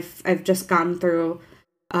 I've just gone through,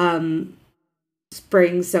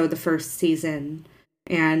 spring, so the first season.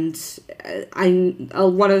 And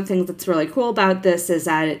one of the things that's really cool about this is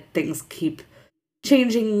that things keep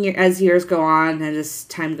changing as years go on and as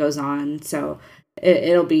time goes on. So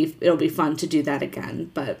it'll be fun to do that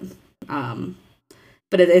again. But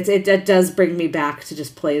it does bring me back to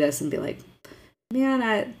just play this and be like,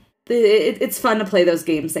 man, it's fun to play those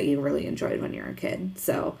games that you really enjoyed when you were a kid.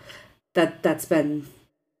 So that's been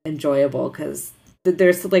enjoyable because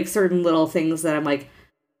there's like certain little things that I'm like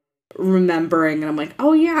remembering and I'm like,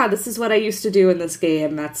 oh yeah, this is what I used to do in this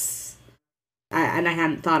game. And I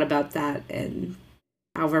hadn't thought about that in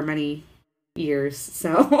however many years.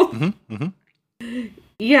 So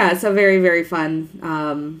yeah, so very, very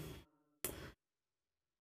fun.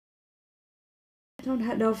 I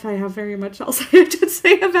don't know if I have very much else I have to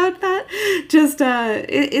say about that. Just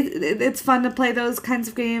it's fun to play those kinds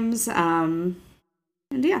of games. And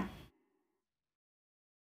yeah.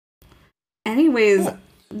 Anyways, cool.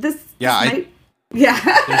 Yeah.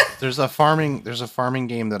 There's a farming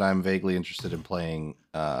game that I'm vaguely interested in playing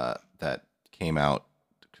that came out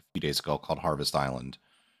a few days ago called Harvest Island.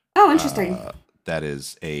 Oh, interesting.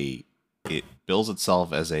 It bills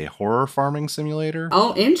itself as a horror farming simulator.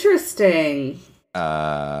 Oh, interesting.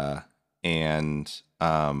 And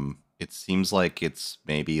it seems like it's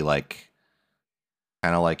maybe like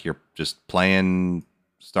kind of like you're just playing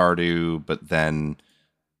Stardew, but then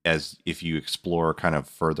as if you explore kind of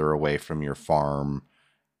further away from your farm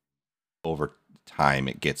over time,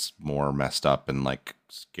 it gets more messed up and like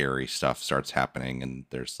scary stuff starts happening, and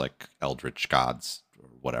there's like eldritch gods or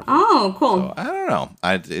whatever. Oh, cool. So, I don't know.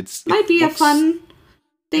 Might be a fun thing to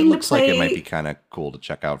play. It looks like it might be kind of cool to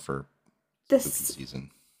check out for this season.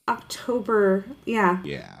 October. Yeah.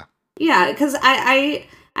 Yeah, because I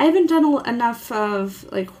haven't done enough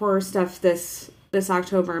of like horror stuff this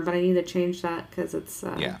October, but I need to change that because it's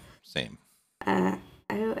yeah, same. I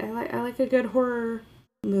like a good horror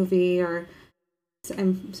movie, or so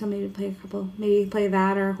maybe play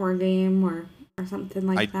that or a horror game or something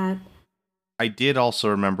like that. I did also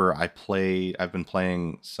remember I've been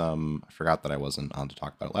playing some. I forgot that I wasn't on to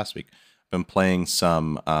talk about it last week. I've been playing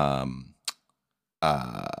some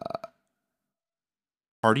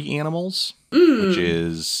Party Animals, which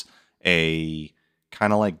is a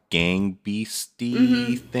kind of like Gang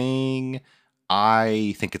Beastie thing.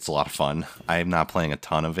 I think it's a lot of fun. I am not playing a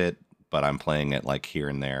ton of it, but I'm playing it like here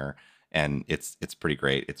and there, and it's pretty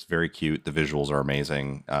great. It's very cute. The visuals are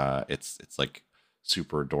amazing. It's like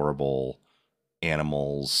super adorable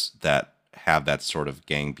animals that have that sort of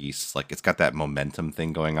gang beasts. Like it's got that momentum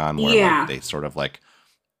thing going on where like, they sort of like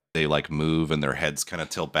they like move and their heads kind of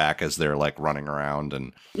tilt back as they're like running around,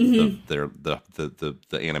 and the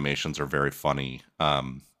animations are very funny.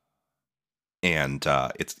 And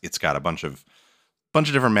it's got a bunch of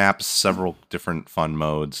different maps, several different fun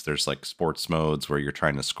modes. There's like sports modes where you're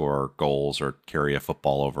trying to score goals or carry a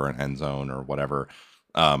football over an end zone or whatever.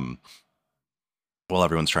 While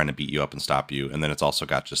everyone's trying to beat you up and stop you. And then it's also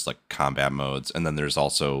got just like combat modes. And then there's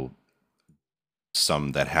also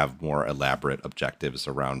some that have more elaborate objectives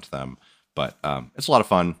around them. But it's a lot of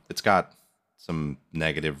fun. It's got some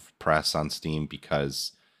negative press on Steam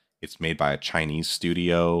because it's made by a Chinese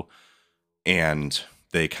studio, and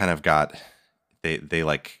they kind of got they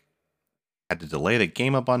like had to delay the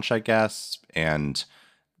game a bunch, I guess, and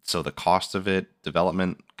so the cost of it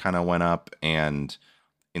development kind of went up, and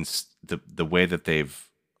in the way that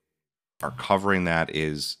are covering that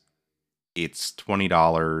is it's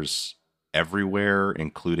 $20 everywhere,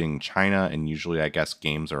 including China, and usually I guess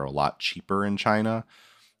games are a lot cheaper in China.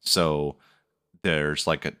 So there's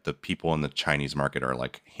like the people in the Chinese market are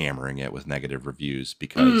like hammering it with negative reviews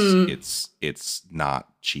because it's not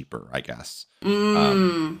cheaper, I guess.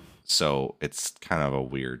 So it's kind of a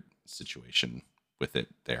weird situation with it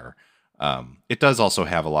there. It does also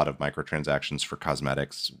have a lot of microtransactions for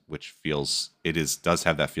cosmetics, which does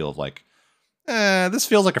have that feel of like, this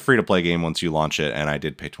feels like a free to play game once you launch it, and I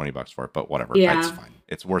did pay $20 for it, but whatever. Yeah. It's fine.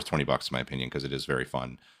 it's worth $20 in my opinion, because it is very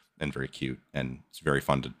fun and very cute, and it's very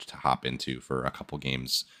fun to hop into for a couple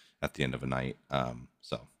games at the end of a night.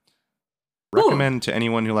 So recommend to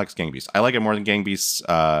anyone who likes Gang Beasts. I like it more than Gang Beasts,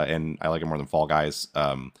 and I like it more than Fall Guys.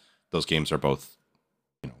 Those games are both,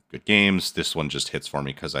 good games. This one just hits for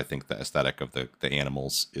me because I think the aesthetic of the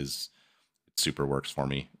animals it super works for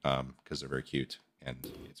me, because they're very cute,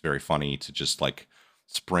 and it's very funny to just like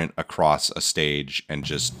sprint across a stage and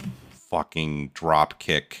just fucking drop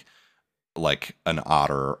kick like an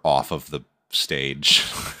otter off of the stage.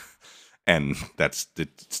 And it's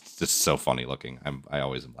just so funny looking. I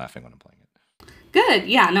always am laughing when I'm playing it. Good.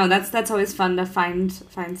 Yeah, no, that's always fun to find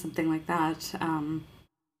something like that.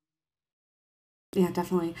 Yeah,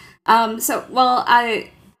 definitely. I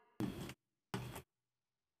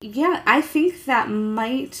think that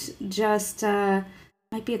might just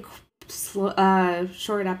might be a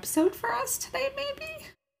short episode for us today, maybe.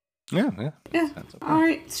 Yeah. Okay. All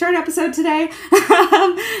right, short episode today.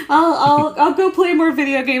 I'll go play more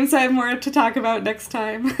video games. I have more to talk about next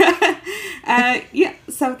time.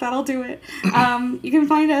 So that'll do it. You can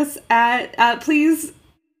find us at please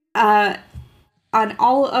on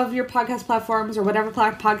all of your podcast platforms, or whatever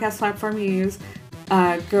podcast platform you use.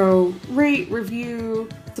 Go rate, review,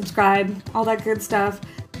 subscribe, all that good stuff.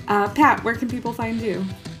 Pat, where can people find you?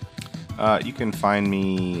 You can find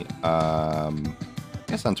me, I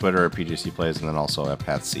guess on Twitter at PJC Plays, and then also at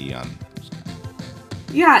Pat C on.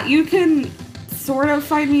 Yeah, you can sort of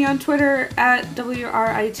find me on Twitter at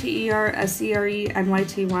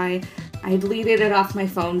WRITERSCRENYTY. I deleted it off my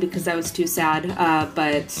phone because I was too sad,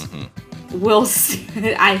 but we'll see.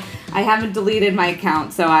 I haven't deleted my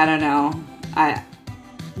account, so I don't know.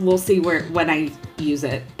 We'll see when I use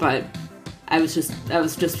it, but I was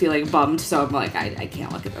just feeling bummed, so I'm like, I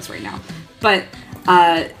can't look at this right now. But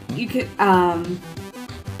you can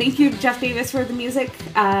thank you, Jeff Davis, for the music.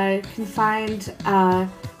 You can find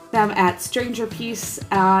them at Stranger Peace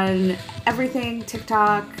on everything,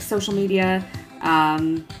 TikTok, social media,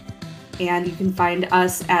 and you can find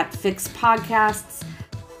us at Fix Podcasts.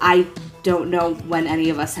 I don't know when any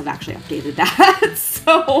of us have actually updated that,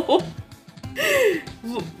 so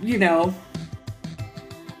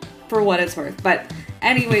for what it's worth. But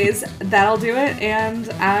anyways, that'll do it, and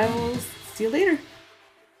I will see you later.